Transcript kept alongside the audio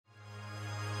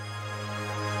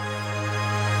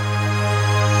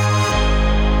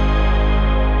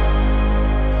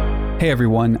Hey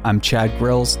everyone, I'm Chad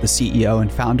Grills, the CEO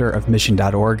and founder of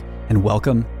Mission.org, and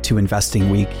welcome to Investing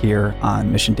Week here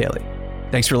on Mission Daily.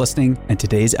 Thanks for listening, and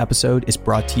today's episode is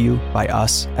brought to you by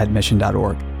us at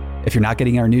Mission.org. If you're not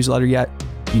getting our newsletter yet,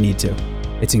 you need to.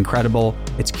 It's incredible.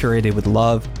 It's curated with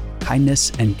love,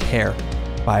 kindness, and care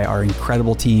by our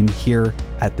incredible team here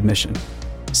at the Mission.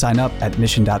 Sign up at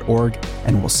Mission.org,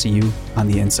 and we'll see you on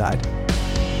the inside.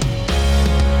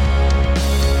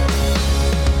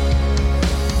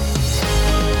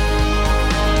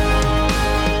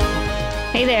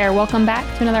 Hey there, welcome back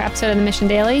to another episode of the Mission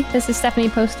Daily. This is Stephanie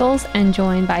Postles and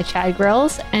joined by Chad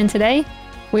Grills. And today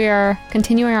we are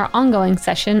continuing our ongoing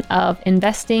session of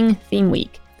Investing Theme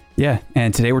Week. Yeah,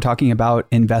 and today we're talking about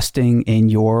investing in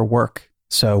your work.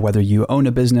 So whether you own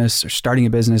a business or starting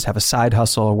a business, have a side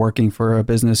hustle, or working for a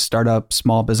business, startup,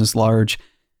 small business, large,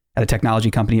 at a technology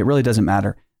company, it really doesn't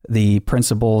matter. The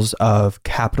principles of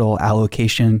capital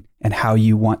allocation and how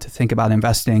you want to think about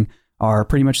investing are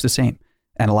pretty much the same.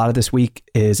 And a lot of this week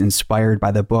is inspired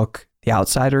by the book, The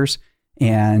Outsiders.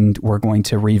 And we're going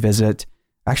to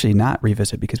not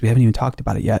revisit because we haven't even talked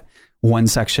about it yet, one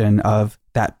section of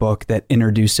that book that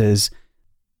introduces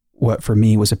what for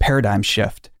me was a paradigm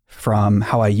shift from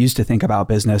how I used to think about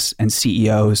business and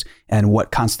CEOs and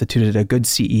what constituted a good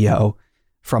CEO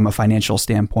from a financial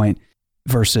standpoint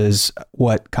versus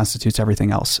what constitutes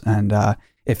everything else. And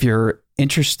if you're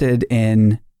interested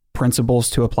in principles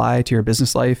to apply to your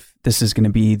business life, this is going to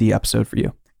be the episode for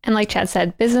you. And like Chad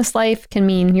said, business life can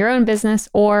mean your own business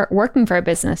or working for a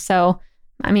business. So,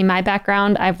 my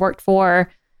background, I've worked for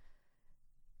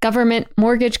government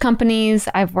mortgage companies.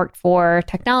 I've worked for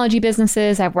technology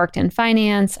businesses. I've worked in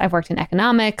finance. I've worked in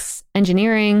economics,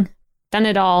 engineering, done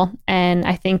it all. And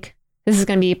I think this is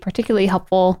going to be particularly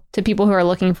helpful to people who are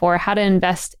looking for how to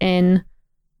invest in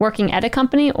working at a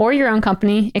company or your own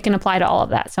company. It can apply to all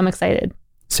of that. So I'm excited.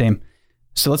 Same.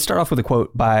 So let's start off with a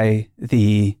quote by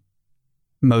the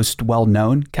most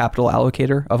well-known capital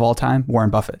allocator of all time, Warren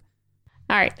Buffett.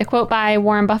 All right. The quote by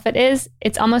Warren Buffett is,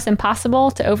 "It's almost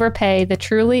impossible to overpay the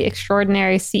truly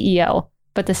extraordinary CEO,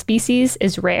 but the species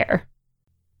is rare."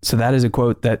 So that is a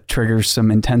quote that triggers some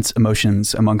intense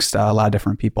emotions amongst a lot of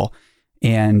different people.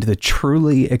 And the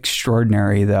truly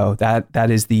extraordinary, though, that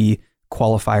is the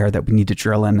qualifier that we need to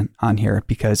drill in on here,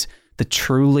 because the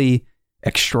truly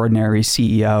extraordinary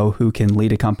CEO who can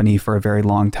lead a company for a very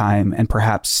long time and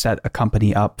perhaps set a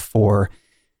company up for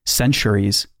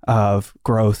centuries of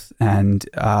growth and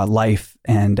life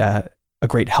and a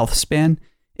great health span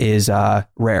is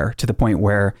rare, to the point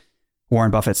where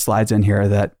Warren Buffett slides in here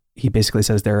that he basically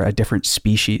says they're a different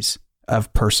species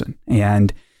of person.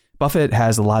 And Buffett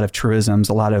has a lot of truisms,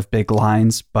 a lot of big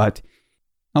lines, but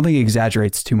I don't think he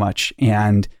exaggerates too much.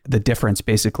 And the difference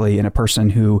basically in a person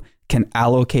who can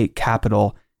allocate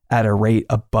capital at a rate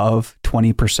above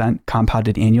 20%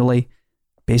 compounded annually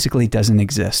basically doesn't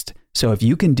exist. So if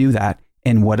you can do that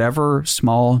in whatever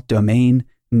small domain,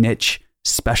 niche,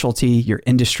 specialty, your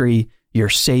industry, your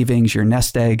savings, your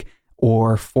nest egg,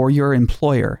 or for your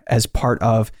employer as part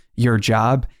of your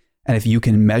job, and if you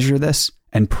can measure this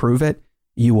and prove it,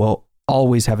 you will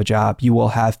always have a job. You will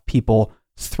have people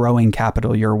throwing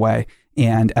capital your way.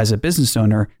 And as a business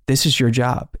owner, this is your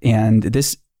job. And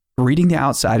this reading The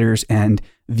Outsiders and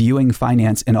viewing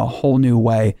finance in a whole new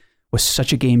way was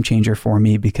such a game changer for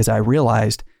me, because I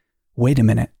realized, wait a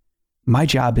minute, my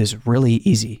job is really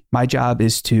easy. My job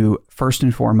is to first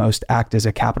and foremost act as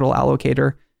a capital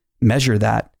allocator, measure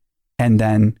that, and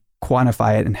then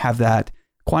quantify it and have that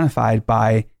quantified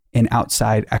by an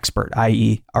outside expert,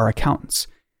 i.e. our accountants.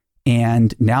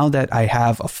 And now that I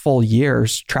have a full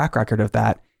year's track record of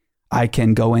that, I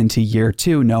can go into year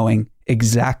 2 knowing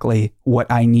exactly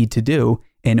what I need to do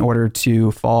in order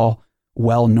to fall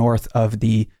well north of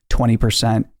the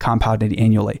 20% compounded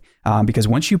annually. Because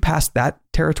once you pass that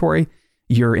territory,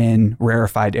 you're in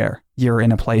rarefied air. You're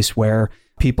in a place where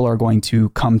people are going to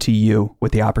come to you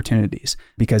with the opportunities.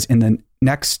 Because in the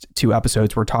next 2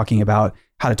 episodes, we're talking about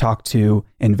how to talk to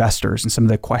investors and some of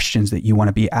the questions that you want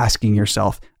to be asking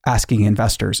yourself, asking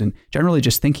investors, and generally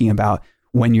just thinking about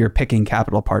when you're picking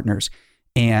capital partners.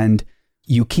 And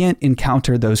you can't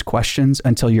encounter those questions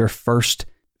until you're first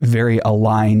very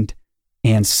aligned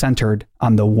and centered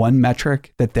on the one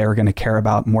metric that they're going to care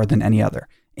about more than any other.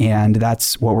 And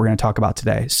that's what we're going to talk about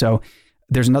today. So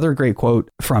there's another great quote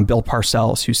from Bill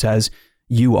Parcells who says,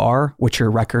 "You are what your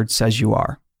record says you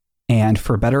are. And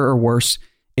for better or worse,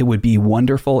 it would be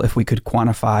wonderful if we could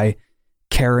quantify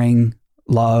caring,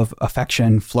 love,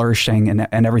 affection, flourishing,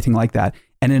 and everything like that.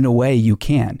 And in a way, you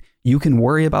can. You can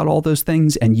worry about all those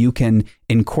things, and you can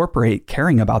incorporate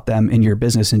caring about them in your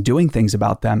business and doing things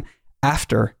about them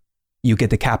after you get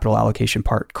the capital allocation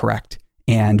part correct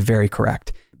and very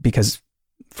correct. Because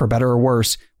for better or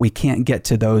worse, we can't get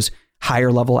to those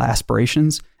higher level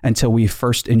aspirations until we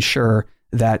first ensure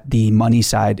that the money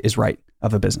side is right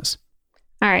of a business.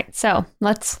 All right. So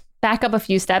let's back up a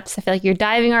few steps. I feel like you're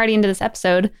diving already into this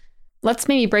episode. Let's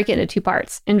maybe break it into two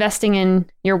parts. Investing in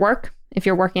your work, if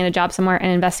you're working at a job somewhere,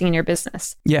 and investing in your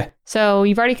business. Yeah. So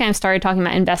you've already kind of started talking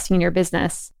about investing in your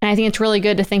business. And I think it's really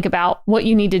good to think about what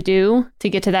you need to do to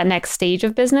get to that next stage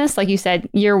of business. Like you said,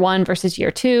 year 1 versus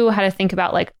year 2, how to think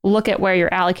about look at where you're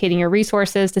allocating your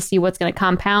resources to see what's going to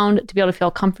compound, to be able to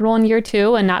feel comfortable in year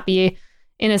 2 and not be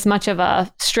in as much of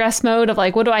a stress mode of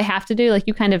what do I have to do?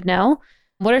 You kind of know.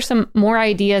 What are some more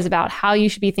ideas about how you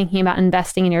should be thinking about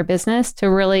investing in your business to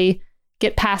really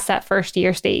get past that first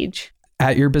year stage?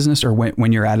 At your business or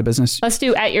when you're at a business? Let's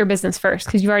do at your business first,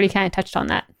 because you've already kind of touched on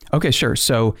that. Okay, sure.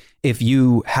 So if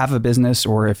you have a business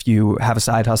or if you have a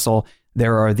side hustle,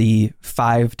 there are the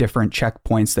 5 different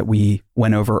checkpoints that we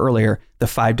went over earlier, the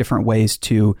 5 different ways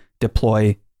to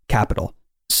deploy capital.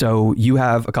 So you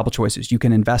have a couple choices. You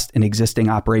can invest in existing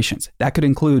operations. That could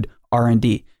include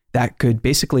R&D. That could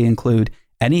basically include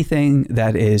anything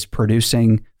that is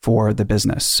producing for the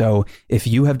business. So if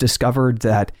you have discovered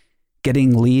that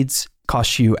getting leads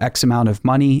costs you X amount of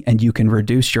money and you can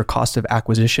reduce your cost of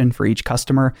acquisition for each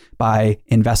customer by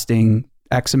investing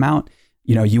X amount,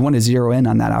 you want to zero in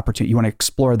on that opportunity. You want to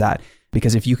explore that,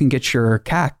 because if you can get your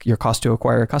CAC, your cost to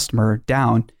acquire a customer,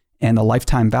 down and the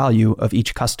lifetime value of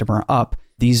each customer up,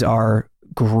 these are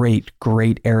great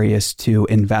areas to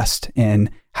invest in.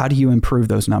 How do you improve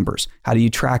those numbers? How do you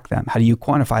track them? How do you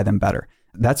quantify them better?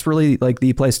 That's really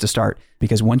the place to start,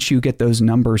 because once you get those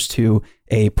numbers to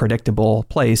a predictable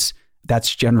place,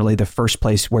 that's generally the first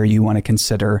place where you want to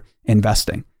consider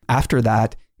investing. After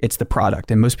that, it's the product.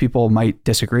 And most people might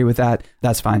disagree with that.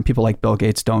 That's fine. People like Bill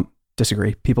Gates don't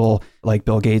disagree. People like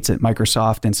Bill Gates at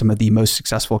Microsoft and some of the most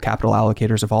successful capital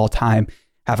allocators of all time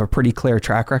have a pretty clear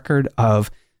track record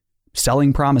of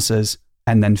selling promises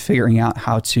and then figuring out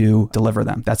how to deliver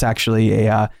them. That's actually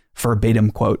a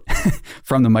verbatim quote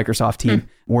from the Microsoft team.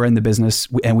 We're in the business,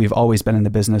 and we've always been in the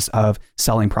business of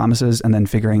selling promises and then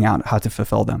figuring out how to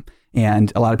fulfill them.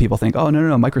 And a lot of people think, oh, no,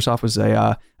 Microsoft was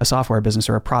a software business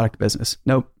or a product business.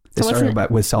 Nope. They started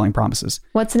with selling promises.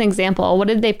 What's an example? What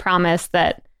did they promise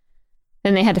that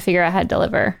then they had to figure out how to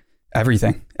deliver?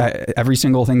 Everything, every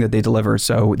single thing that they delivered.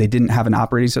 So they didn't have an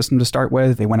operating system to start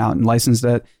with. They went out and licensed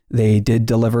it. They did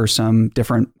deliver some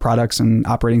different products and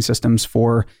operating systems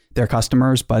for their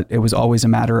customers, but it was always a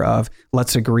matter of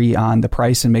let's agree on the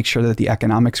price and make sure that the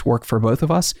economics work for both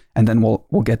of us, and then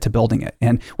we'll get to building it.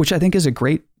 And which I think is a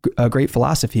great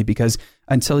philosophy, because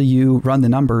until you run the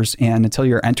numbers and until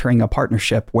you're entering a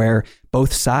partnership where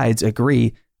both sides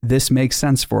agree, this makes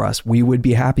sense for us, we would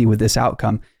be happy with this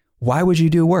outcome, why would you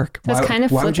do work? So it's kind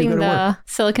of flipping the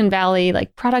Silicon Valley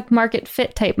product market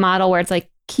fit type model, where it's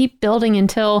keep building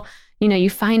until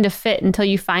you find a fit, until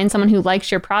you find someone who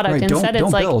likes your product. Right. Instead, don't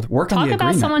build. Work on the agreement. Talk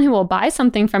about someone who will buy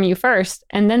something from you first,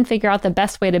 and then figure out the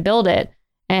best way to build it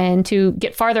and to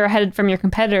get farther ahead from your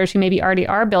competitors who maybe already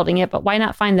are building it. But why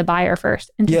not find the buyer first?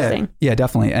 Interesting. Yeah,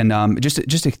 definitely. And just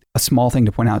a small thing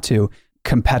to point out too.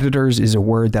 Competitors is a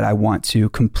word that I want to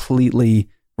completely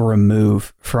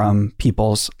remove from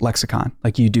people's lexicon.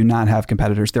 You do not have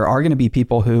competitors. There are going to be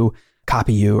people who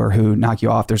copy you or who knock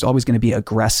you off. There's always going to be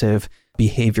aggressive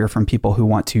behavior from people who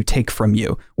want to take from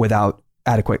you without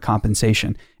adequate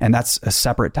compensation. And that's a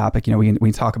separate topic, we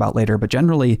can talk about later, but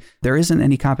generally there isn't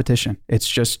any competition. It's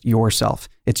just yourself.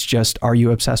 It's just, are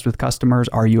you obsessed with customers?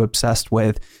 Are you obsessed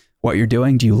with what you're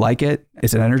doing? Do you like it?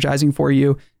 Is it energizing for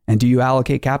you? And do you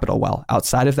allocate capital well?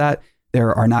 Outside of that,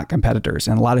 there are not competitors.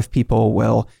 And a lot of people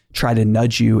will try to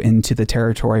nudge you into the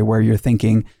territory where you're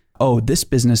thinking, oh, this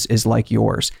business is like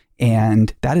yours.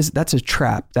 And that's a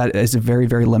trap. That is a very,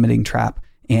 very limiting trap.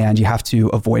 And you have to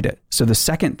avoid it. So the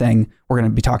second thing we're going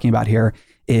to be talking about here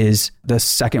is the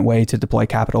second way to deploy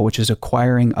capital, which is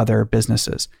acquiring other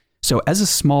businesses. So as a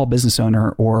small business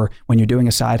owner, or when you're doing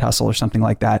a side hustle or something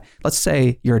like that, let's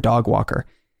say you're a dog walker.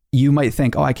 You might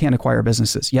think, oh, I can't acquire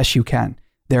businesses. Yes, you can.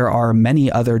 There are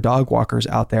many other dog walkers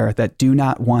out there that do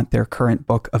not want their current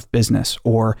book of business,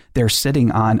 or they're sitting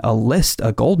on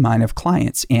a goldmine of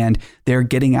clients, and they're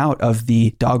getting out of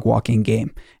the dog walking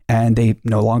game and they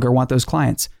no longer want those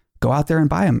clients. Go out there and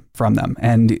buy them from them,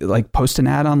 and post an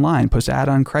ad online, post an ad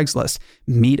on Craigslist,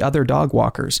 meet other dog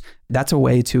walkers. That's a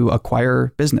way to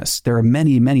acquire business. There are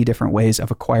many, many different ways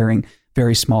of acquiring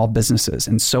very small businesses.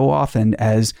 And so often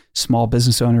as small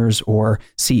business owners or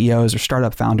CEOs or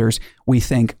startup founders, we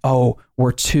think, oh,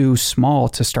 we're too small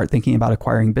to start thinking about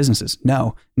acquiring businesses.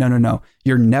 No.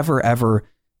 You're never, ever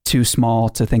too small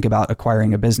to think about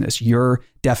acquiring a business. Your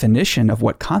definition of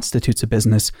what constitutes a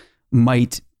business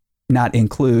might not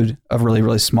include a really,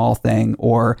 really small thing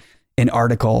or an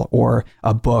article or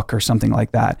a book or something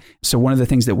like that. So one of the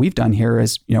things that we've done here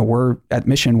is, we're at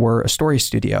Mission, we're a story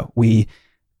studio. We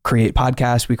create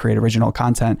podcasts, we create original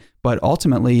content, but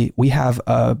ultimately we have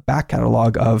a back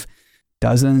catalog of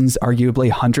dozens,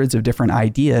 arguably hundreds of different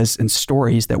ideas and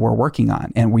stories that we're working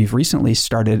on. And we've recently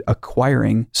started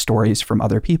acquiring stories from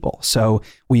other people. So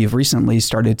we've recently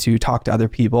started to talk to other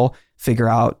people, figure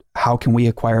out how can we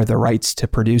acquire the rights to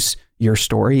produce your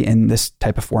story in this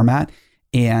type of format.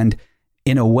 And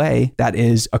in a way, that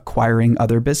is acquiring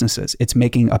other businesses. It's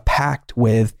making a pact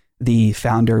with the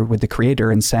founder, with the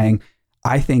creator, and saying,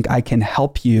 I think I can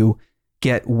help you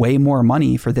get way more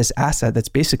money for this asset that's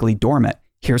basically dormant.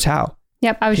 Here's how.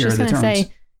 Yep. I was just going to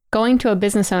say, going to a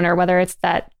business owner, whether it's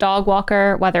that dog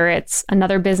walker, whether it's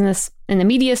another business in the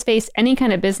media space, any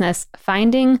kind of business,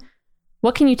 finding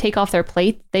what can you take off their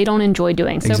plate they don't enjoy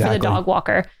doing. So for the dog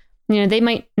walker, they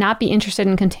might not be interested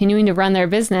in continuing to run their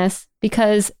business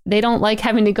because they don't like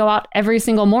having to go out every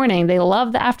single morning. They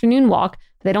love the afternoon walk,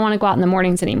 but they don't want to go out in the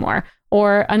mornings anymore.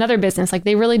 Or another business, like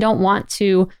they really don't want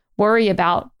to worry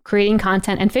about creating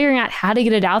content and figuring out how to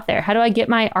get it out there. How do I get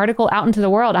my article out into the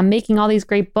world? I'm making all these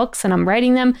great books and I'm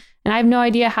writing them, and I have no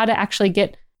idea how to actually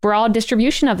get broad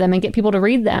distribution of them and get people to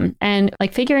read them. And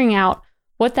like figuring out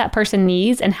what that person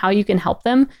needs and how you can help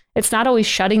them. It's not always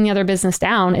shutting the other business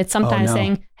down. It's sometimes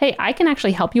saying, hey, I can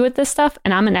actually help you with this stuff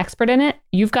and I'm an expert in it.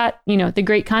 You've got, the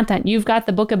great content. You've got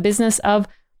the book of business of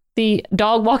the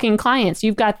dog walking clients.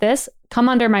 You've got this. Come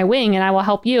under my wing and I will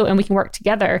help you, and we can work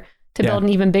together to build an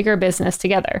even bigger business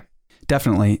together.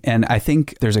 Definitely. And I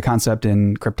think there's a concept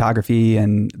in cryptography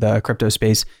and the crypto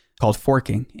space called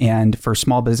forking. And for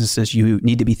small businesses, you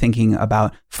need to be thinking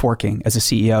about forking. As a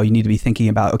CEO, you need to be thinking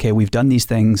about, okay, we've done these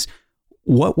things.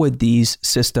 What would these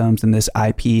systems and this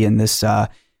IP and this,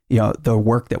 the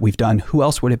work that we've done, who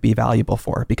else would it be valuable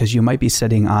for? Because you might be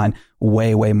sitting on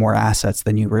way, way more assets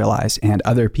than you realize. And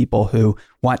other people who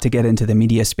want to get into the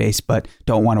media space, but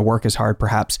don't want to work as hard,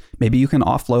 perhaps maybe you can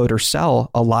offload or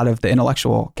sell a lot of the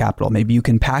intellectual capital. Maybe you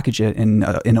can package it in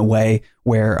a way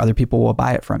where other people will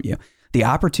buy it from you. The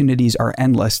opportunities are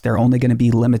endless. They're only going to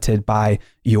be limited by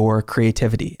your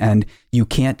creativity, and you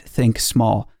can't think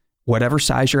small. Whatever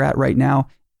size you're at right now,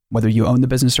 whether you own the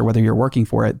business or whether you're working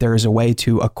for it, there is a way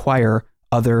to acquire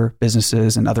other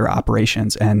businesses and other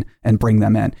operations and bring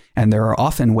them in. And there are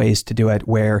often ways to do it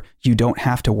where you don't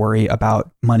have to worry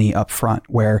about money up front,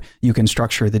 where you can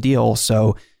structure the deal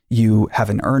so you have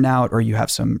an earnout or you have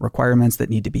some requirements that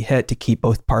need to be hit to keep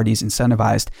both parties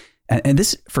incentivized. And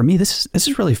this, for me, this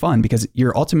is really fun because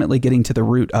you're ultimately getting to the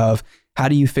root of how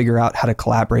do you figure out how to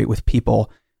collaborate with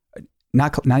people,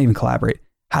 not even collaborate.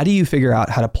 How do you figure out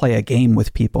how to play a game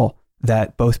with people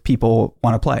that both people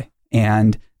want to play?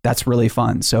 And that's really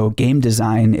fun. So game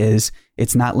design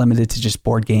it's not limited to just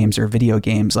board games or video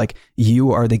games. Like,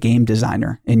 you are the game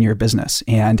designer in your business.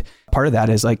 And part of that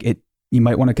is you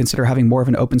might want to consider having more of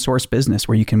an open source business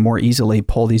where you can more easily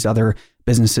pull these other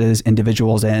businesses,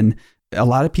 individuals in. A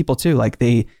lot of people too,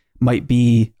 they might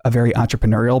be a very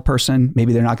entrepreneurial person.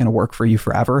 Maybe they're not going to work for you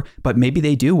forever, but maybe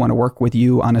they do want to work with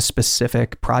you on a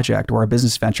specific project or a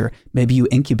business venture. Maybe you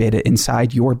incubate it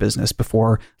inside your business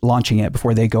before launching it,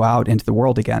 before they go out into the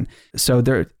world again. So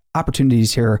their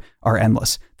opportunities here are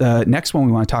endless. The next one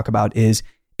we want to talk about is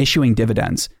issuing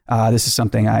dividends. This is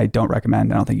something I don't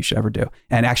recommend. I don't think you should ever do.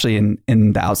 And actually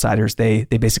in The Outsiders, they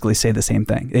basically say the same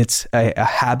thing. It's a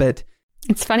habit.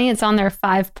 It's funny. It's on their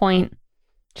 5-point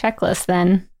checklist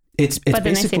then. But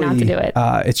then they say not to do it.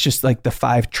 It's just like the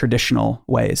 5 traditional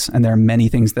ways. And there are many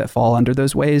things that fall under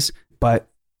those ways. But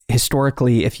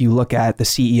historically, if you look at the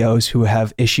CEOs who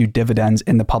have issued dividends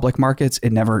in the public markets,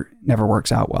 it never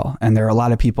works out well. And there are a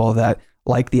lot of people that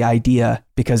like the idea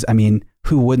because,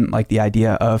 who wouldn't like the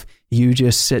idea of you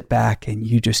just sit back and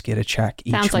you just get a check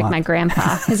each month? Sounds like my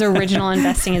grandpa. His original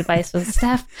investing advice was,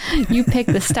 Steph, you pick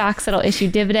the stocks that'll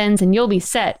issue dividends and you'll be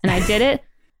set. And I did it.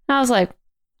 And I was like,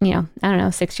 I don't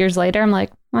know, 6 years later, I'm like,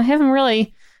 well, I haven't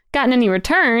really gotten any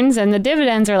returns and the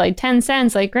dividends are like 10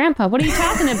 cents. Like, Grandpa, what are you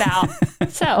talking about?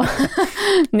 So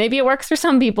maybe it works for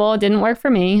some people. It didn't work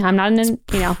for me. I'm not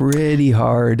pretty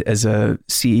hard as a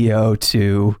CEO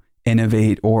to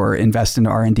innovate or invest in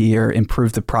R&D or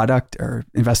improve the product or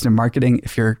invest in marketing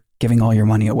if you're giving all your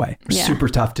money away. Yeah. Super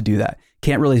tough to do that.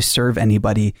 Can't really serve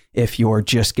anybody if you're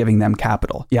just giving them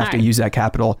capital. You have to use that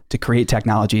capital to create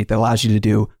technology that allows you to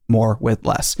do more with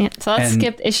less. Yeah, so let's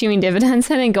skip issuing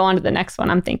dividends and then go on to the next one,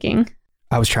 I'm thinking.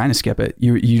 I was trying to skip it.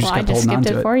 You just kept holding on to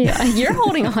it. I just skipped it for you. You're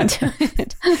holding on to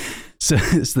it. So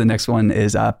the next one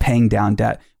is paying down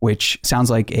debt, which sounds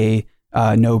like a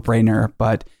no-brainer,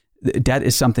 but debt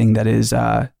is something that is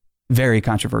very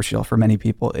controversial for many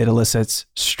people. It elicits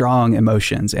strong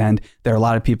emotions, and there are a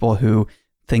lot of people who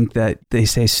think that they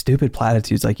say stupid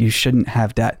platitudes like you shouldn't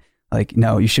have debt. Like,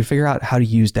 no, you should figure out how to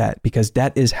use debt, because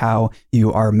debt is how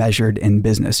you are measured in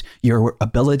business. Your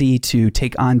ability to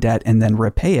take on debt and then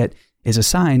repay it is a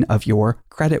sign of your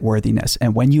creditworthiness.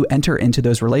 And when you enter into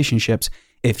those relationships,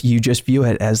 if you just view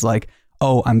it as like,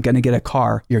 oh, I'm going to get a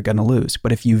car, you're going to lose.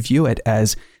 But if you view it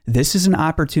as this is an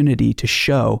opportunity to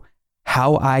show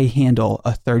how I handle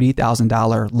a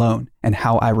 $30,000 loan and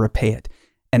how I repay it.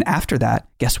 And after that,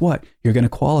 guess what? You're going to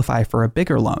qualify for a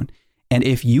bigger loan. And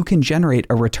if you can generate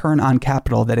a return on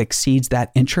capital that exceeds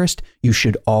that interest, you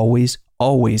should always,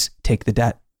 always take the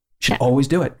debt. You should always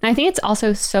do it. I think it's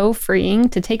also so freeing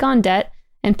to take on debt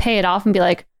and pay it off and be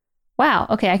like, wow,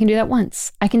 okay, I can do that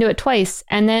once. I can do it twice.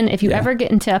 And then if you ever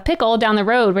get into a pickle down the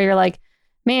road where you're like,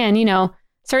 man,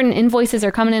 certain invoices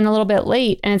are coming in a little bit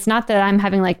late, and it's not that I'm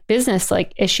having like business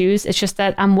like issues. It's just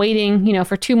that I'm waiting,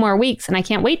 for 2 more weeks, and I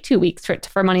can't wait 2 weeks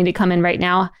for money to come in right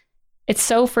now. It's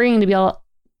so freeing to be able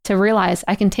to realize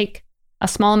I can take a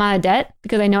small amount of debt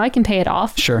because I know I can pay it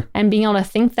off. Sure. And being able to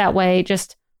think that way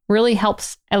just really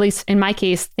helps, at least in my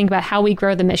case, think about how we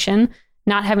grow the mission,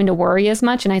 not having to worry as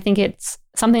much. And I think it's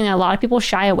something that a lot of people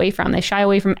shy away from. They shy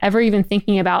away from ever even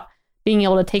thinking about being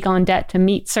able to take on debt to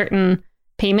meet certain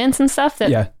payments and stuff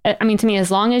that, I mean, to me,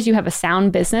 as long as you have a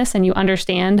sound business and you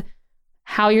understand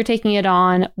how you're taking it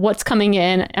on, what's coming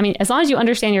in, I mean, as long as you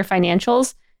understand your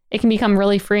financials, it can become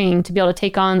really freeing to be able to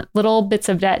take on little bits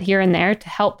of debt here and there to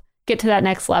help get to that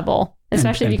next level,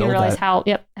 especially if you can realize how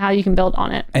you can build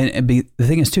on it. And the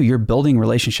thing is too, you're building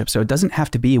relationships. So it doesn't have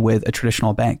to be with a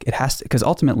traditional bank. It has to, because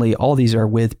ultimately all of these are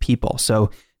with people. So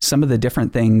some of the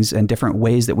different things and different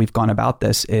ways that we've gone about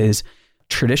this is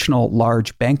traditional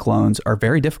large bank loans are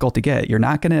very difficult to get. You're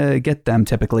not going to get them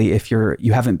typically if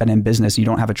you haven't been in business, you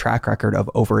don't have a track record of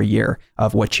over a year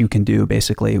of what you can do,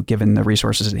 basically, given the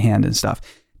resources at hand and stuff.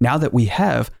 Now that we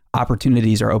have,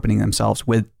 opportunities are opening themselves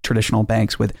with traditional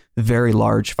banks with very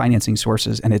large financing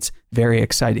sources, and it's very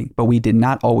exciting. But we did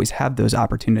not always have those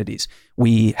opportunities.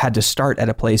 We had to start at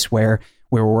a place where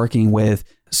we were working with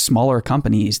smaller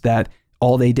companies that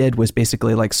all they did was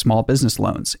basically like small business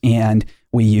loans. And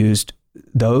we used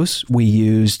those. We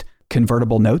used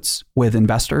convertible notes with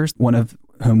investors, one of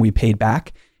whom we paid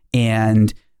back.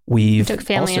 And we took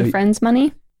family and friends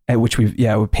money, which we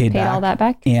paid back. All that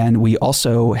back. And we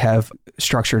also have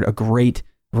structured a great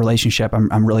relationship.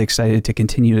 I'm really excited to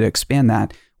continue to expand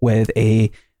that with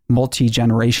a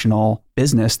multi-generational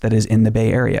business that is in the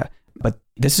Bay Area. But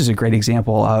this is a great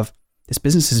example of this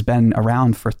business has been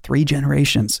around for 3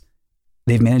 generations.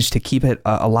 They've managed to keep it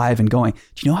alive and going.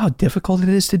 Do you know how difficult it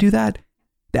is to do that?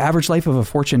 The average life of a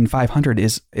Fortune 500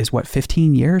 is what,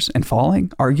 15 years and falling,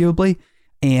 arguably.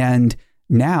 And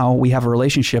now we have a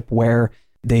relationship where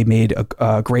they made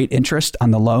a great interest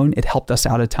on the loan. It helped us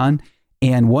out a ton.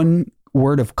 And one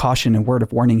word of caution and word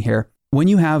of warning here, when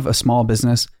you have a small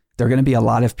business, there are going to be a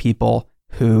lot of people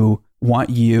who want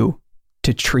you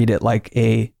to treat it like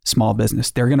a small business.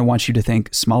 They're going to want you to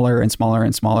think smaller and smaller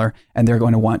and smaller. And they're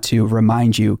going to want to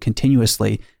remind you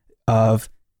continuously of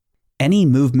any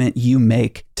movement you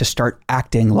make to start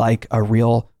acting like a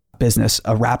real business,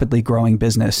 a rapidly growing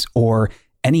business, or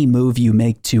any move you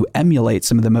make to emulate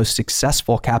some of the most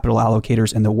successful capital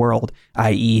allocators in the world,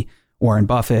 i.e. Warren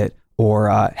Buffett or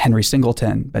Henry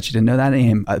Singleton. Bet you didn't know that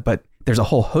name, but there's a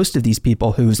whole host of these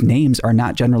people whose names are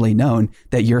not generally known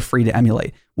that you're free to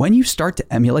emulate. When you start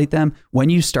to emulate them,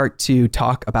 when you start to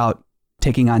talk about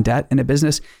taking on debt in a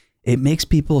business, it makes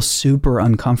people super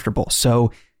uncomfortable.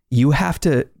 So you have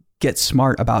to get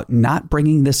smart about not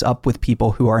bringing this up with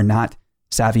people who are not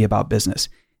savvy about business.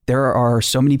 There are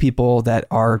so many people that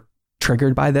are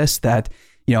triggered by this that,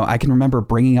 I can remember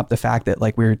bringing up the fact that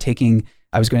like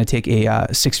I was going to take a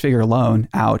 6-figure loan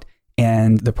out,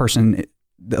 and the person,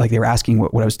 like they were asking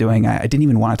what I was doing. I didn't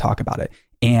even want to talk about it.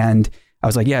 And I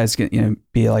was like, yeah, it's going to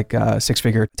be like a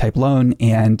 6-figure type loan.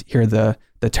 And here are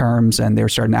the terms. And they were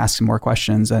starting to ask some more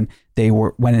questions, and they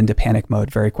went into panic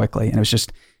mode very quickly. And it was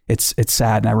just, it's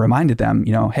sad. And I reminded them,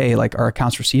 hey, like our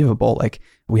accounts receivable, like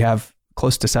we have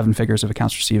close to 7 figures of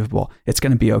accounts receivable. It's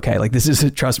going to be okay. Like this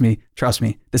is, trust me,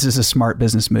 this is a smart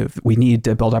business move. We need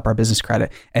to build up our business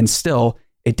credit. And still,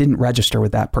 it didn't register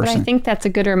with that person. But I think that's a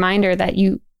good reminder that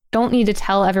you don't need to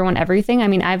tell everyone everything. I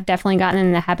mean, I've definitely gotten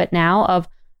in the habit now of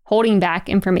holding back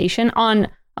information on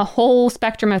a whole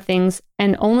spectrum of things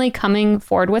and only coming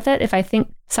forward with it if I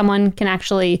think someone can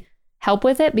actually help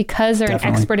with it because they're an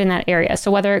expert in that area.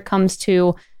 So whether it comes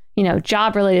to,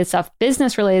 job related stuff,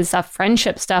 business related stuff,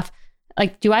 friendship stuff.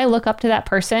 Like, do I look up to that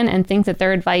person and think that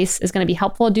their advice is going to be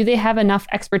helpful? Do they have enough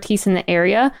expertise in the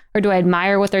area? Or do I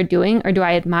admire what they're doing? Or do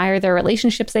I admire their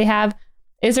relationships they have?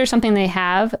 Is there something they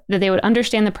have that they would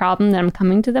understand the problem that I'm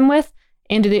coming to them with?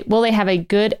 And will they have a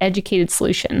good educated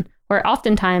solution? Where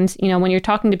oftentimes, when you're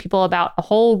talking to people about a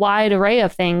whole wide array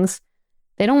of things,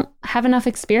 they don't have enough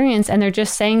experience and they're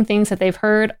just saying things that they've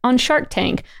heard on Shark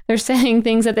Tank. They're saying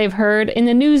things that they've heard in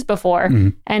the news before.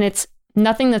 And it's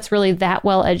nothing that's really that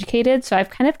well educated. So I've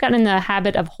kind of gotten in the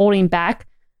habit of holding back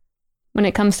when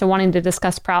it comes to wanting to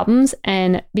discuss problems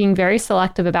and being very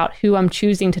selective about who I'm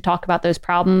choosing to talk about those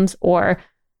problems or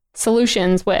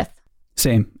solutions with.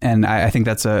 Same. And I think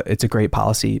it's a great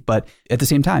policy. But at the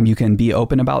same time, you can be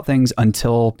open about things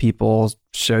until people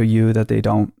show you that they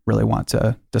don't really want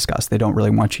to discuss. They don't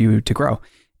really want you to grow.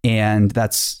 And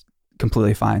that's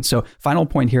completely fine. So final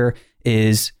point here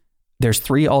is there's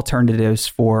 3 alternatives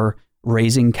for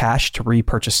raising cash to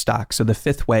repurchase stock. So the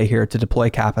 5th way here to deploy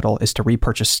capital is to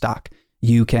repurchase stock.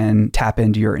 You can tap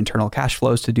into your internal cash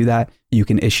flows to do that. You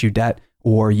can issue debt,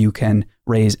 or you can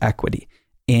raise equity.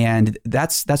 And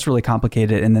that's really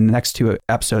complicated. And then the next 2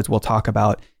 episodes, we'll talk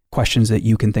about questions that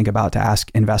you can think about to ask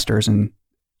investors, and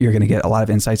you're going to get a lot of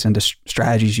insights into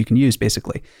strategies you can use,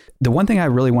 basically. The one thing I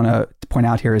really want to point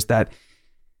out here is that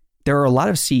there are a lot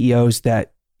of CEOs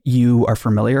that you are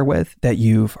familiar with, that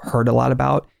you've heard a lot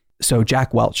about. So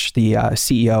Jack Welch, the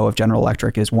CEO of General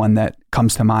Electric, is one that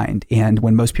comes to mind. And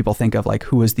when most people think of like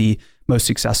who is the most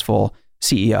successful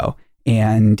CEO,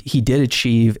 and he did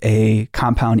achieve a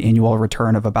compound annual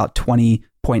return of about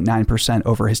 20.9%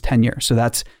 over his tenure. So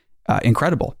that's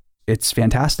incredible. It's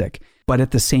fantastic. But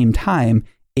at the same time,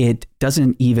 it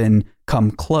doesn't even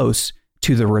come close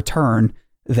to the return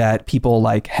that people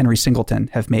like Henry Singleton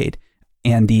have made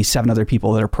and the 7 other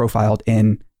people that are profiled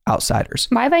in Outsiders.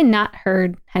 Why have I not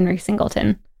heard Henry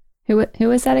Singleton? Who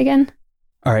is that again?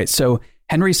 All right. So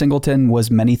Henry Singleton was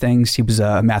many things. He was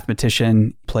a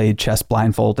mathematician, played chess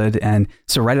blindfolded. And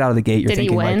so right out of the gate, you're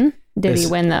thinking, Did he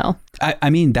win though? I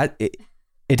mean, that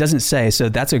it doesn't say. So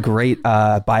that's a great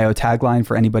bio tagline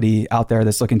for anybody out there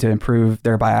that's looking to improve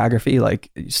their biography.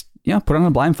 Like, just, put on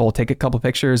a blindfold, take a couple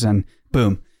pictures, and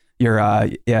boom, you're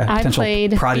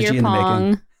potential prodigy in the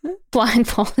making.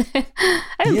 Blindfolded. I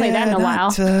haven't played that in a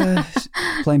while.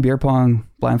 Playing beer pong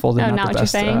blindfolded, not the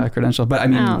best credential. But I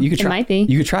mean, you could try. It might be.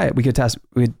 You could try it. We could test.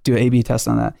 We could do an A/B test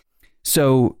on that.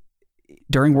 So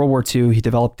during World War II, he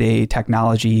developed a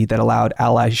technology that allowed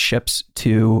Allied ships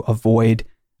to avoid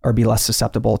or be less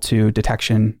susceptible to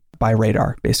detection by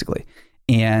radar, basically.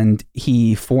 And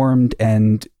he formed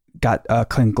and got a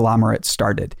conglomerate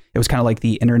started. It was kind of like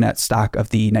the internet stock of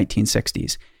the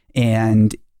 1960s.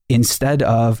 And instead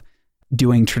of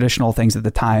doing traditional things at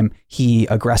the time, he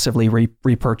aggressively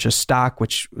repurchased stock,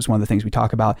 which was one of the things we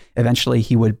talk about. Eventually,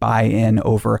 he would buy in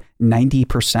over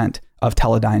 90% of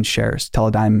Teledyne shares.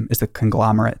 Teledyne is the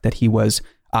conglomerate that he was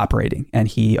operating, and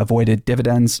he avoided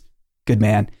dividends. Good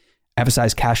man.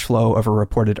 Emphasized cash flow over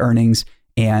reported earnings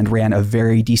and ran a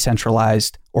very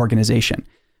decentralized organization.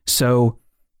 So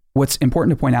what's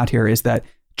important to point out here is that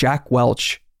Jack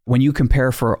Welch, when you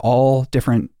compare for all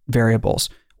different variables,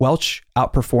 Welch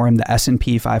outperformed the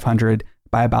S&P 500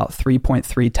 by about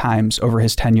 3.3 times over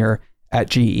his tenure at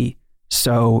GE.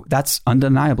 So that's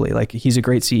undeniably, like, he's a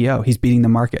great CEO. He's beating the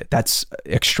market. That's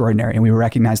extraordinary, and we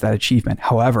recognize that achievement.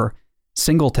 However,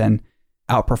 Singleton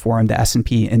outperformed the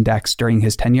S&P index during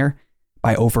his tenure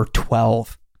by over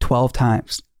 12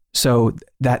 times. So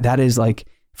that is, like,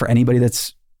 for anybody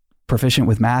that's proficient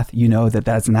with math,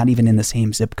 that's not even in the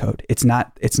same zip code. It's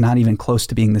not even close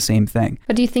to being the same thing.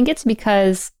 But do you think it's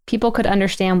because people could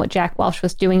understand what Jack Welch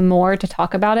was doing more to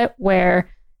talk about it, where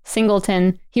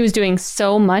Singleton, he was doing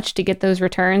so much to get those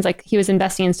returns? Like, he was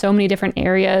investing in so many different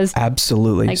areas.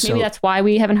 Absolutely. Like, maybe that's why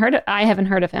I haven't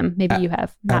heard of him. Maybe you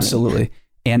have. Absolutely.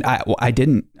 And I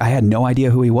had no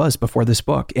idea who he was before this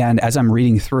book. And as I'm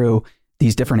reading through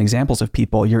these different examples of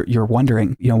people, you're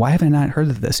wondering, why have I not heard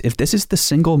of this? If this is the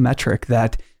single metric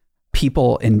that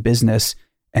people in business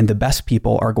and the best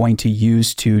people are going to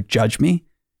use to judge me,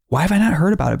 why have I not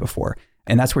heard about it before?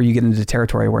 And that's where you get into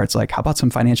territory where it's like, how about some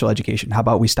financial education? How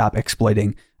about we stop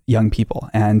exploiting young people?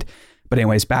 But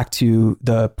anyways, back to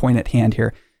the point at hand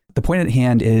here. The point at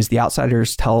hand is The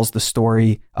Outsiders tells the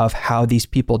story of how these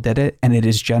people did it. And it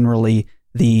is generally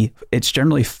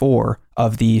 4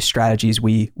 of the strategies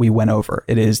we went over.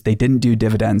 It is, they didn't do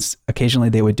dividends. Occasionally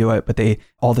they would do it, but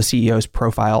all the CEOs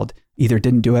profiled either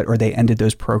didn't do it or they ended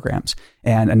those programs.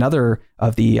 And another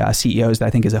of the CEOs that I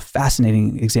think is a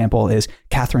fascinating example is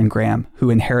Katharine Graham, who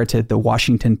inherited the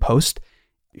Washington Post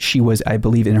She was, I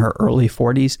believe, in her early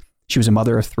 40s. She was a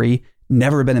mother of 3,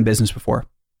 never been in business before,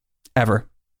 ever.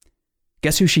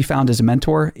 Guess who she found as a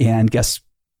mentor, and guess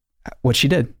what she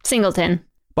did? Singleton.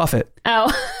 Buffett. Oh,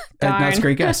 darn. That's a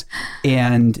great guess.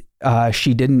 And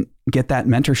she didn't get that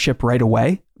mentorship right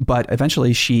away, but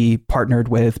eventually she partnered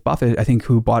with Buffett, I think,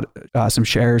 who bought some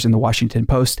shares in the Washington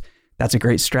Post. That's a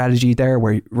great strategy there,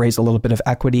 where you raise a little bit of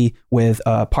equity with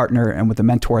a partner and with a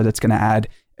mentor that's going to add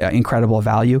incredible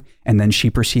value. And then she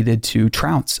proceeded to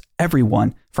trounce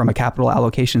everyone from a capital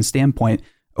allocation standpoint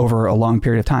over a long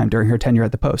period of time during her tenure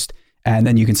at the Post. And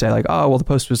then you can say like, oh, well, the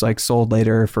Post was like sold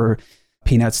later for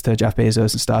peanuts to Jeff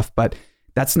Bezos and stuff. But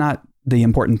that's not the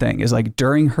important thing. Is like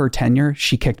during her tenure,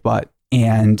 she kicked butt.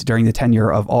 And during the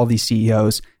tenure of all these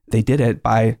CEOs, they did it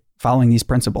by following these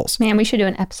principles. Man, we should do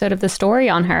an episode of The Story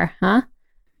on her, huh?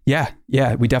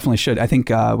 Yeah, we definitely should. I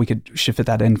think should fit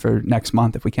that in for next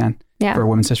month if we can, for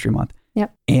Women's History Month.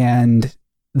 Yep. And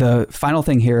the final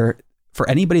thing here, for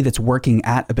anybody that's working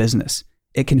at a business,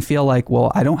 it can feel like,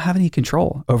 well, I don't have any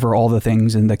control over all the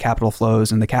things and the capital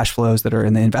flows and the cash flows that are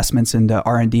in the investments into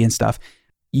R&D and stuff.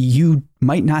 You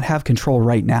might not have control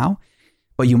right now,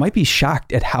 but you might be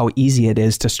shocked at how easy it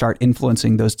is to start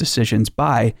influencing those decisions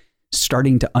by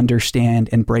starting to understand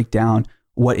and break down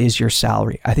what is your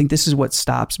salary. I think this is what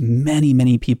stops many,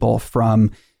 many people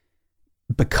from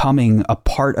becoming a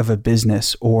part of a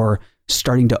business or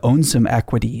starting to own some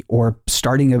equity or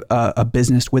starting a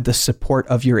business with the support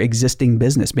of your existing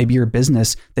business. Maybe your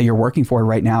business that you're working for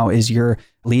right now is your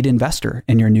lead investor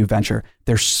in your new venture.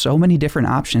 There's so many different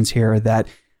options here that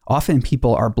often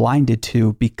people are blinded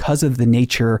to because of the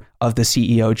nature of the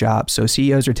CEO job. So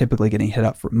CEOs are typically getting hit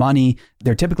up for money.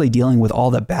 They're typically dealing with all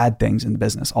the bad things in the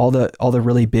business, all the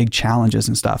really big challenges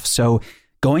and stuff. So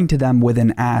going to them with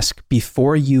an ask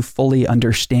before you fully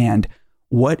understand,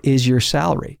 what is your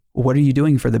salary? What are you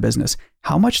doing for the business?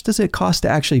 How much does it cost to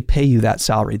actually pay you that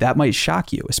salary? That might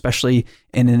shock you, especially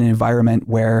in an environment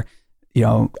where,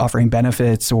 offering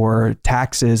benefits or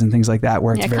taxes and things like that,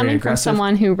 where it's very coming aggressive. From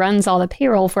someone who runs all the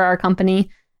payroll for our company,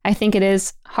 I think it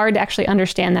is hard to actually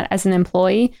understand that as an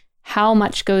employee, how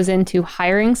much goes into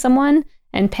hiring someone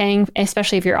and paying,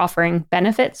 especially if you're offering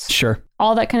benefits. Sure.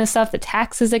 All that kind of stuff, the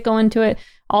taxes that go into it,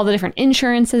 all the different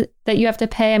insurances that you have to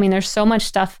pay. I mean, there's so much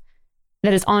stuff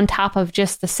that is on top of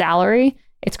just the salary.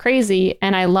 It's crazy.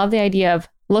 And I love the idea of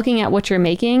looking at what you're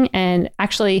making and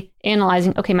actually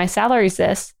analyzing, okay, my salary is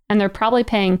this, and they're probably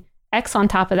paying X on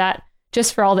top of that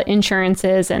just for all the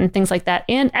insurances and things like that,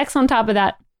 and X on top of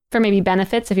that for maybe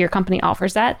benefits if your company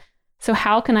offers that. So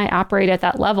how can I operate at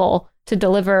that level to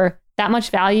deliver that much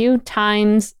value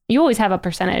times, you always have a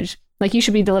percentage, like you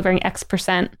should be delivering X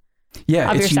percent of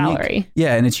your salary.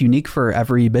 Yeah, and it's unique for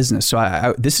every business.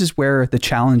 So this is where the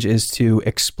challenge is to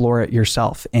explore it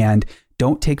yourself and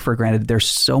don't take for granted. There's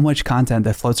so much content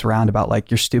that floats around about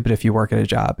like, you're stupid if you work at a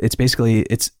job. It's basically,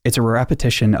 it's a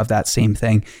repetition of that same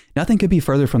thing. Nothing could be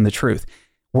further from the truth.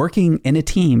 Working in a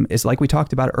team is, like we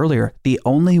talked about earlier, the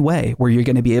only way where you're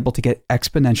going to be able to get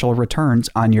exponential returns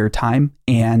on your time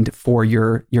and for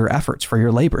your efforts, for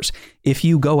your labors. If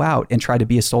you go out and try to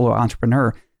be a solo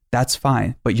entrepreneur, that's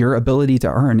fine, but your ability to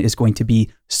earn is going to be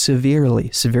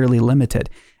severely, severely limited.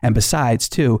 And besides,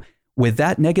 too, with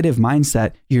that negative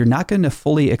mindset, you're not going to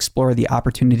fully explore the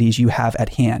opportunities you have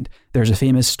at hand. There's a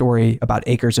famous story about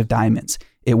Acres of Diamonds.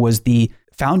 It was the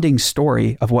founding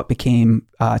story of what became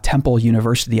Temple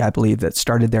University, I believe, that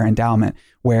started their endowment,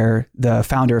 where the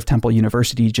founder of Temple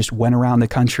University just went around the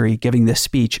country giving this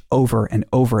speech over and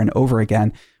over and over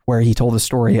again, where he told the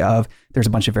story of, there's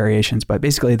a bunch of variations, but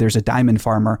basically there's a diamond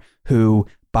farmer who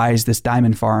buys this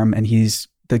diamond farm, and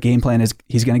the game plan is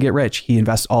he's going to get rich. He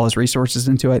invests all his resources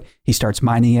into it. He starts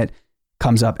mining it,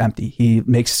 comes up empty. He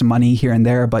makes some money here and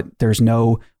there, but there's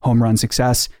no home run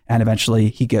success. And eventually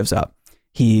he gives up.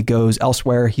 He goes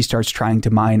elsewhere. He starts trying to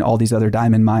mine all these other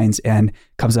diamond mines and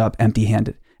comes up empty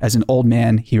handed. As an old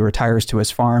man, he retires to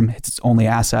his farm. It's his only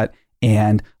asset.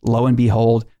 And lo and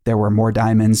behold, there were more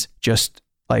diamonds just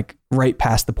like right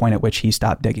past the point at which he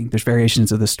stopped digging. There's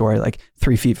variations of the story, like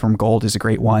 3 feet from gold is a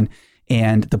great one.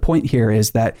 And the point here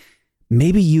is that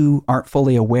maybe you aren't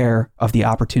fully aware of the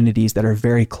opportunities that are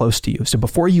very close to you. So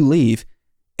before you leave,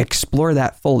 explore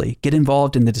that fully. Get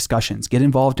involved in the discussions. Get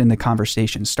involved in the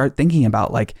conversations. Start thinking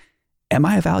about like, am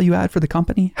I a value add for the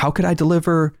company? How could I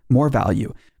deliver more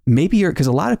value? Maybe because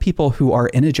a lot of people who are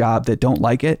in a job that don't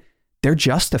like it, they're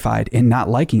justified in not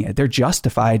liking it. They're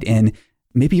justified in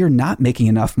maybe you're not making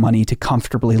enough money to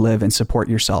comfortably live and support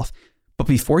yourself. But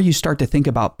before you start to think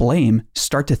about blame,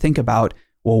 start to think about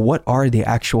well, what are the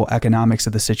actual economics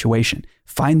of the situation?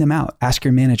 Find them out. Ask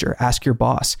your manager, ask your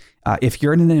boss. If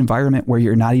you're in an environment where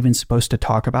you're not even supposed to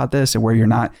talk about this and where you're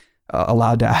not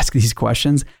allowed to ask these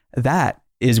questions, that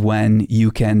is when you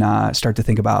can start to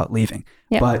think about leaving.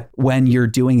 Yep. But when you're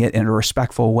doing it in a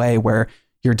respectful way where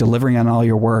you're delivering on all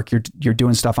your work, you're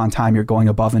doing stuff on time, you're going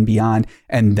above and beyond,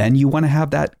 and then you want to have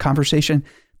that conversation,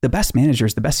 the best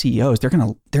managers, the best CEOs, they're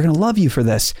gonna love you for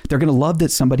this. They're gonna love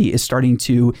that somebody is starting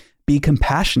to be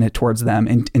compassionate towards them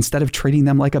and instead of treating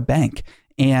them like a bank.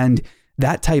 And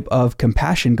that type of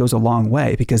compassion goes a long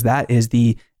way, because that is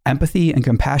the empathy and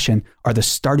compassion are the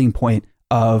starting point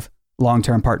of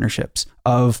long-term partnerships,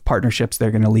 that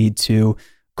are going to lead to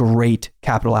great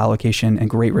capital allocation and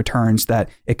great returns that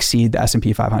exceed the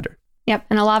S&P 500. Yep.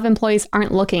 And a lot of employees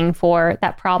aren't looking for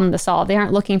that problem to solve. They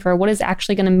aren't looking for what is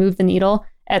actually going to move the needle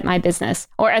at my business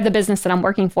or at the business that I'm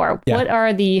working for. Yeah. What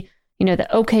are the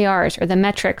OKRs or the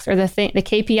metrics or the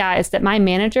KPIs that my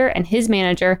manager and his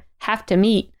manager have to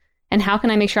meet? And how can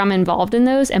I make sure I'm involved in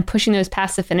those and pushing those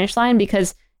past the finish line?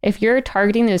 Because if you're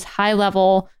targeting those high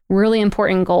level, really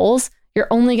important goals, you're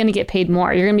only going to get paid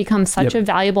more. You're going to become such a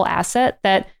valuable asset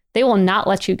that they will not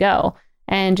let you go.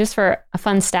 And just for a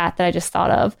fun stat that I just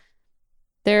thought of,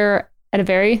 they're at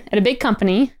a big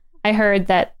company. I heard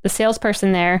that the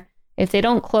salesperson there, if they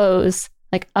don't close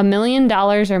like $1 million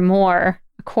or more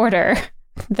a quarter,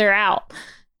 they're out.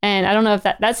 And I don't know if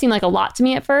that seemed like a lot to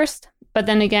me at first, but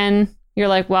then again, you're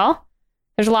like, well,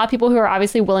 there's a lot of people who are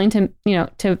obviously willing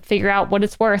to figure out what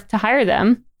it's worth to hire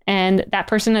them. And that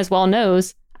person as well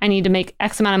knows I need to make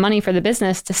X amount of money for the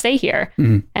business to stay here.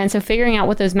 Mm-hmm. And so figuring out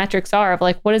what those metrics are of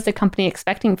like, what is the company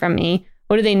expecting from me?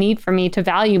 What do they need from me to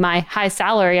value my high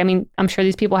salary? I mean, I'm sure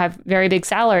these people have very big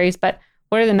salaries, but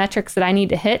what are the metrics that I need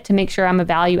to hit to make sure I'm a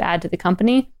value add to the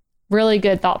company? Really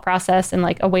good thought process and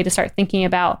like a way to start thinking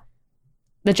about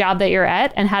the job that you're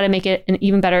at and how to make it an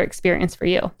even better experience for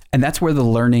you. And that's where the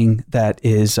learning that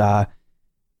is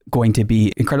going to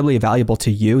be incredibly valuable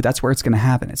to you, that's where it's going to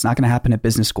happen. It's not going to happen at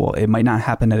business school. It might not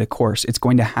happen at a course. It's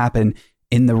going to happen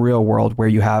in the real world where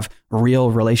you have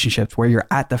real relationships, where you're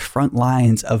at the front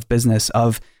lines of business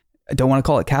I don't want to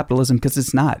call it capitalism because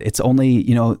it's not. It's only,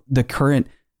 the current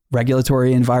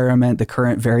regulatory environment, the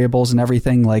current variables and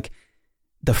everything. Like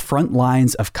the front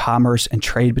lines of commerce and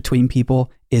trade between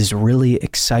people is really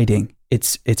exciting.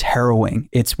 It's harrowing.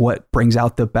 It's what brings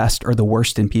out the best or the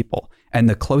worst in people. And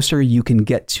the closer you can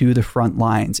get to the front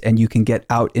lines and you can get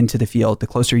out into the field, the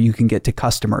closer you can get to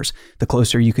customers, the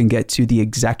closer you can get to the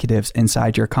executives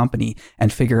inside your company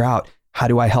and figure out, how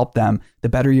do I help them? The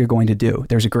better you're going to do.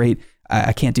 There's a great,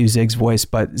 I can't do Zig's voice,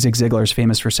 but Zig Ziglar is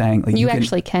famous for saying, like, you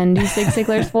actually can do Zig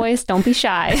Ziglar's voice. Don't be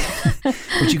shy.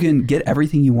 But you can get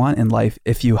everything you want in life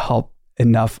if you help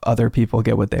enough other people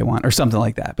get what they want or something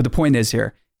like that. But the point is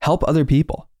here, help other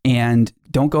people and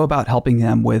don't go about helping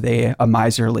them with a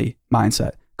miserly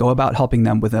mindset. Go about helping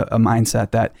them with a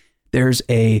mindset that there's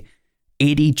a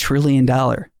 $80 trillion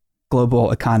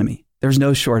global economy. There's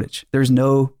no shortage. There's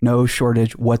no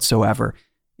shortage whatsoever.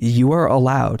 You are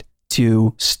allowed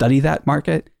to study that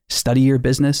market, study your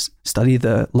business, study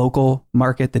the local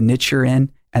market, the niche you're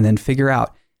in, and then figure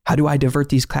out, how do I divert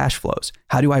these cash flows?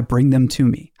 How do I bring them to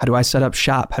me? How do I set up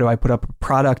shop? How do I put up a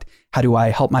product? How do I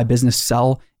help my business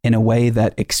sell in a way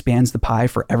that expands the pie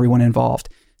for everyone involved?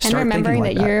 Start and remembering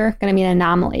that you're going to be an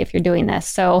anomaly if you're doing this.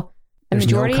 So the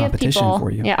majority of people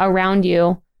around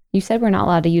you said we're not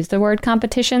allowed to use the word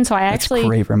competition. So That's a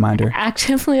great reminder.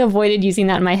 Actively avoided using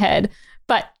that in my head.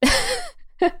 But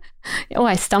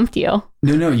I stumped you.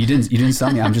 No, you didn't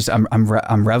stump me.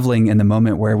 I'm reveling in the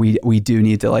moment where we do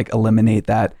need to eliminate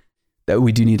that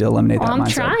we do need to eliminate that mindset.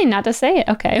 I'm trying not to say it.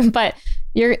 Okay. But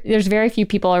there's very few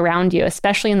people around you,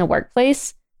 especially in the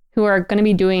workplace, who are going to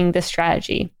be doing this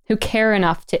strategy, who care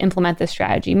enough to implement this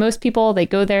strategy. Most people, they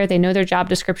go there, they know their job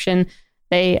description,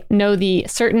 they know the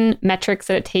certain metrics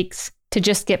that it takes to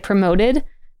just get promoted,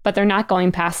 but they're not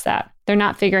going past that. They're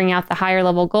not figuring out the higher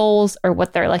level goals or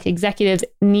what their executives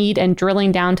need and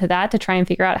drilling down to that to try and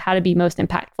figure out how to be most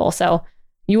impactful. So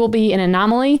you will be an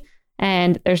anomaly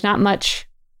and there's not much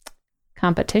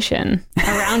competition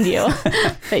around you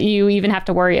that you even have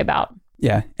to worry about.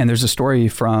 Yeah. And there's a story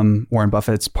from Warren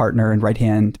Buffett's partner and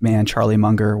right-hand man, Charlie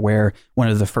Munger, where one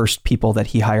of the first people that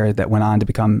he hired that went on to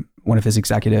become one of his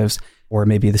executives or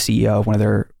maybe the CEO of one of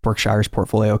their Berkshire's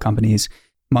portfolio companies,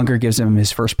 Munger gives him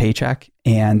his first paycheck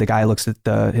and the guy looks at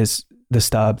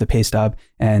the pay stub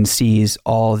and sees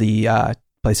all the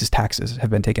places taxes have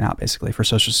been taken out basically for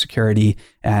Social Security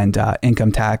and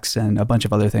income tax and a bunch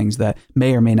of other things that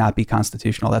may or may not be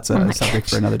constitutional. That's a subject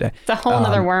for another day. It's a whole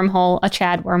other wormhole, a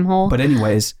Chad wormhole. But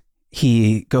anyways,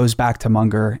 he goes back to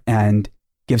Munger and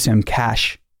gives him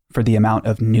cash for the amount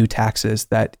of new taxes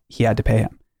that he had to pay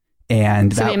him.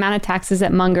 And so the amount of taxes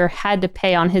that Munger had to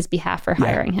pay on his behalf for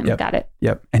hiring him. Yep, Got it.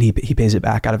 Yep. And he pays it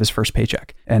back out of his first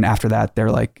paycheck. And after that, they're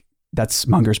like, that's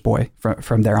Munger's boy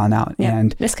from there on out. Yep.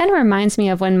 And this kind of reminds me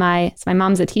of when my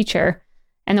mom's a teacher,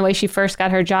 and the way she first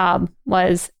got her job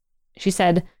was she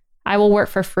said, I will work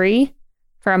for free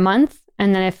for a month.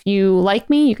 And then if you like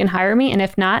me, you can hire me. And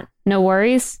if not, no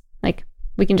worries. Like,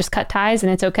 we can just cut ties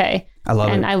and it's okay. I love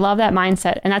it. And I love that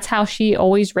mindset. And that's how she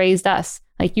always raised us.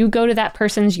 Like, you go to that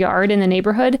person's yard in the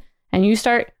neighborhood and you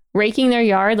start raking their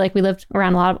yard. Like, we lived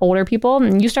around a lot of older people,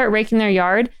 and you start raking their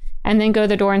yard and then go to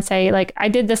the door and say, like, I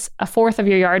did this a fourth of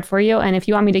your yard for you. And if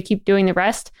you want me to keep doing the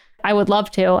rest, I would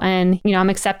love to. And, I'm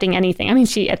accepting anything. I mean,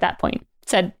 she at that point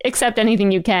said, accept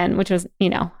anything you can, which was,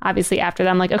 obviously after that,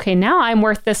 I'm like, okay, now I'm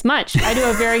worth this much. I do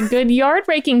a very good yard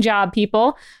raking job,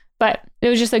 people. But it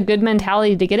was just a good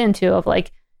mentality to get into of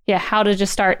like, how to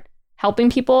just start helping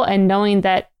people and knowing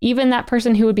that even that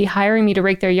person who would be hiring me to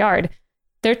rake their yard,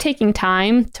 they're taking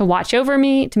time to watch over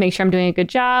me, to make sure I'm doing a good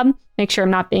job, make sure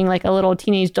I'm not being like a little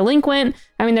teenage delinquent.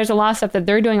 I mean, there's a lot of stuff that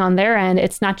they're doing on their end.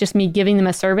 It's not just me giving them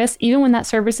a service. Even when that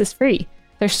service is free,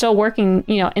 they're still working,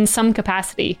 in some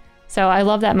capacity. So I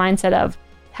love that mindset of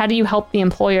how do you help the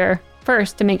employer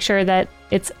first to make sure that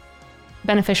it's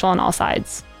beneficial on all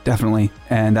sides. Definitely.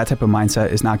 And that type of mindset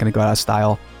is not going to go out of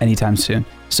style anytime soon.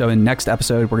 So in next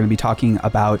episode, we're going to be talking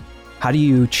about how do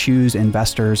you choose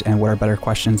investors and what are better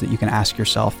questions that you can ask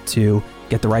yourself to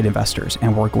get the right investors.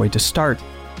 And we're going to start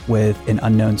with an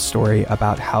unknown story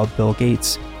about how Bill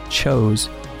Gates chose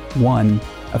one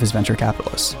of his venture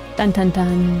capitalists. Dun, dun,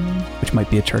 dun. Which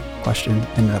might be a trick question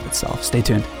in and of itself. Stay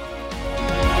tuned.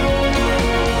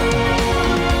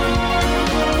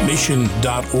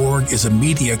 Mission.org is a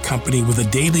media company with a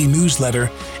daily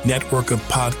newsletter, network of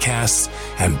podcasts,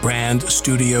 and brand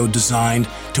studio designed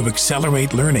to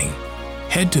accelerate learning.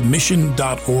 Head to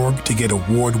Mission.org to get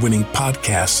award-winning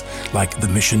podcasts like The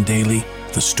Mission Daily,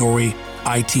 The Story,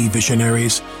 IT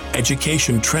Visionaries,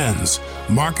 Education Trends,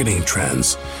 Marketing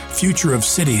Trends, Future of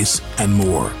Cities, and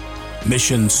more.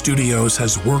 Mission Studios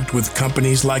has worked with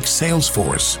companies like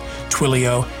Salesforce,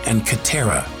 Twilio, and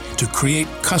Katera to create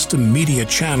custom media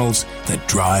channels that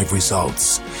drive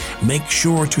results. Make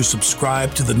sure to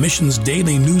subscribe to the Mission's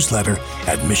daily newsletter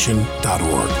at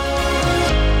mission.org.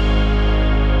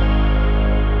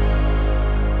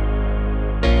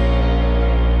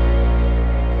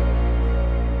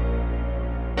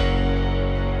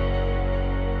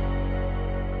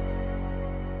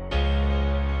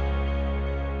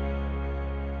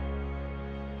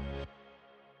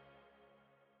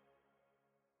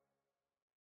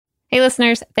 Hey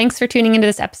listeners, thanks for tuning into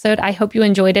this episode. I hope you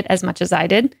enjoyed it as much as I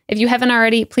did. If you haven't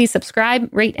already, please subscribe,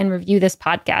 rate, and review this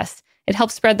podcast. It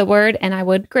helps spread the word, and I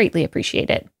would greatly appreciate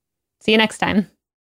it. See you next time.